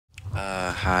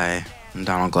Hi, I'm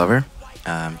Donald Glover.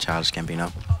 I'm Childish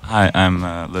Gambino. Hi, I'm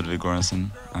Ludwig Göransson.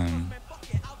 I'm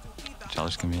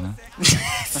Childish Gambino.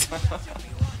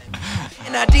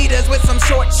 In Adidas with some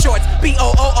short shorts,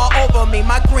 B-O-O all over me.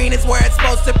 My green is where it's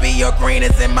supposed to be. Your green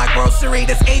is in my grocery.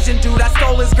 This Asian dude, I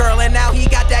stole his girl, and now he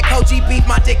got that Koji beef.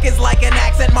 My dick is like an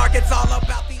accent mark. It's all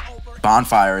about the over.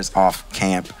 Bonfire is off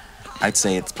Camp. I'd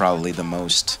say it's probably the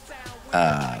most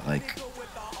like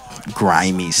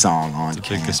grimy song on Camp.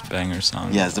 The biggest banger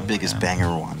song. Yeah, it's the biggest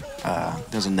banger one.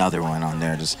 There's another one on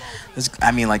there.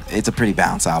 I mean, like, it's a pretty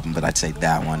balanced album, but I'd say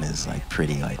that one is like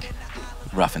pretty like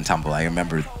rough and tumble. I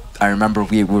remember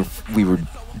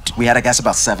we had, I guess,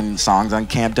 about 7 songs on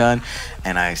Camp done,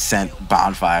 and I sent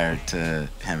Bonfire to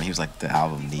him. He was like, the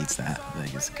album needs that.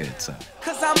 Like, it's good. So.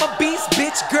 Cause I'm a beast,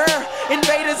 bitch, girl.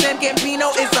 Invaders and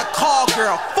Gambino is a call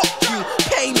girl. Fuck you,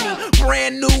 pay me.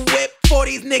 Brand new whip for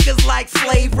these niggas like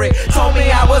slavery. Told me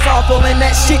I was awful and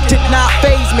that shit did not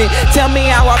faze me. Tell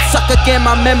me how I suck again,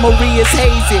 my memory is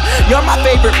hazy. You're my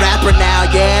favorite rapper now,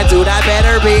 yeah, dude, I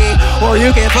better be. Or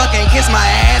you can fucking kiss my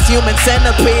ass, human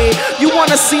centipede. You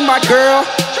wanna see my girl?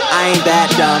 I ain't that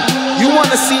dumb. You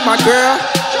wanna see my girl?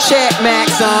 Check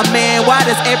Max, man, why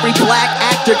does every black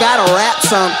actor gotta rap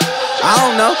some? I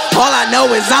don't know, all I know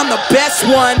is I'm the best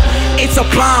one. It's a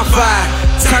bonfire,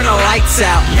 turn the lights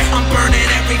out. I'm burning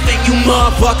everything you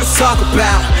motherfuckers talk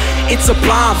about. It's a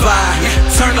bonfire,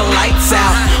 turn the lights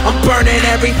out. I'm burning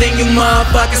everything you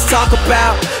motherfuckers talk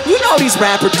about. You know these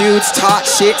rapper dudes talk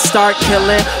shit, start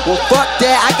killing. Well, fuck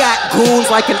that, I got goons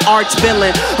like an arch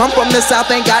villain. I'm from the south,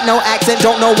 ain't got no accent,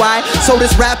 don't know why. So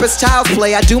this rapper's child's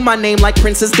play, I do my name like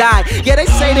Princess Di. Yeah, they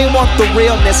say they want the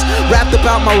realness, rapped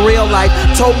about my real life.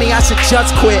 Told me I should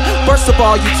just quit. First of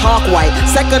all, you talk white.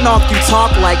 Second off, you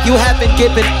talk like you haven't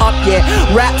given up yet.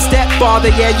 Rap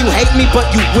stepfather, yeah, you hate me, but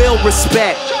you will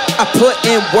respect. I put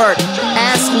in work,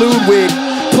 ask Ludwig.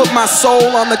 Put my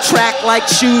soul on the track like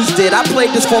Shoes did. I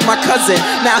played this for my cousin,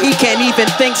 now he can't even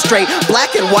think straight.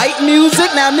 Black and white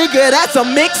music, now nigga, that's a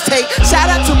mixtape.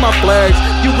 Shout out to my blurs,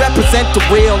 you represent the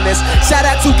realness. Shout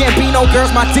out to Gambino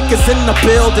girls, my dick is in the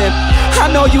building.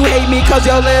 I know you hate me cause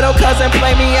your little cousin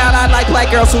play me out. I like black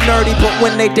girls who nerdy, but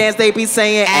when they dance they be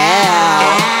saying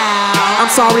ow. I'm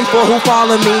sorry for who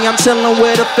follow me, I'm chillin'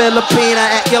 with a Filipina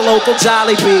at your local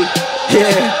Jollibee.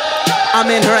 Yeah, I'm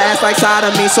in her ass like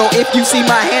sodomy. So if you see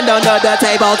my hand under the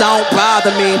table, don't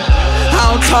bother me. I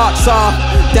don't talk soft,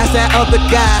 that's that other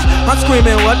guy. I'm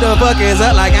screaming, what the fuck is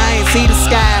up, like I ain't see the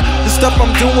sky. The stuff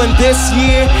I'm doing this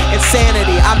year,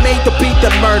 insanity. I made the beat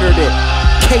that murdered it,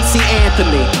 Casey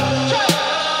Anthony.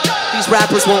 These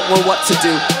rappers won't know what to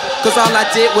do, cause all I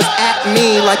did was act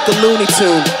me like the Looney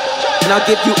Tune. And I'll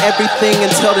give you everything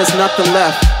until there's nothing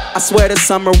left. I swear this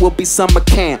summer will be summer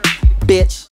camp,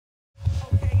 bitch.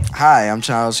 Hi, I'm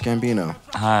Childish Gambino.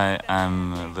 Hi,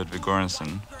 I'm Ludwig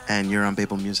Göransson. And you're on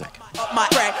Baeblemusic. My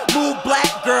friend, move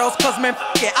black girls, cause man,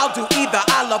 yeah, I'll do either.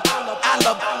 I love,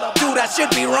 dude, I should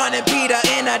be running Peter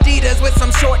in Adidas with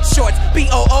some short shorts.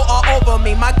 B-O-O all over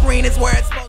me. My green is where it's supposed to be.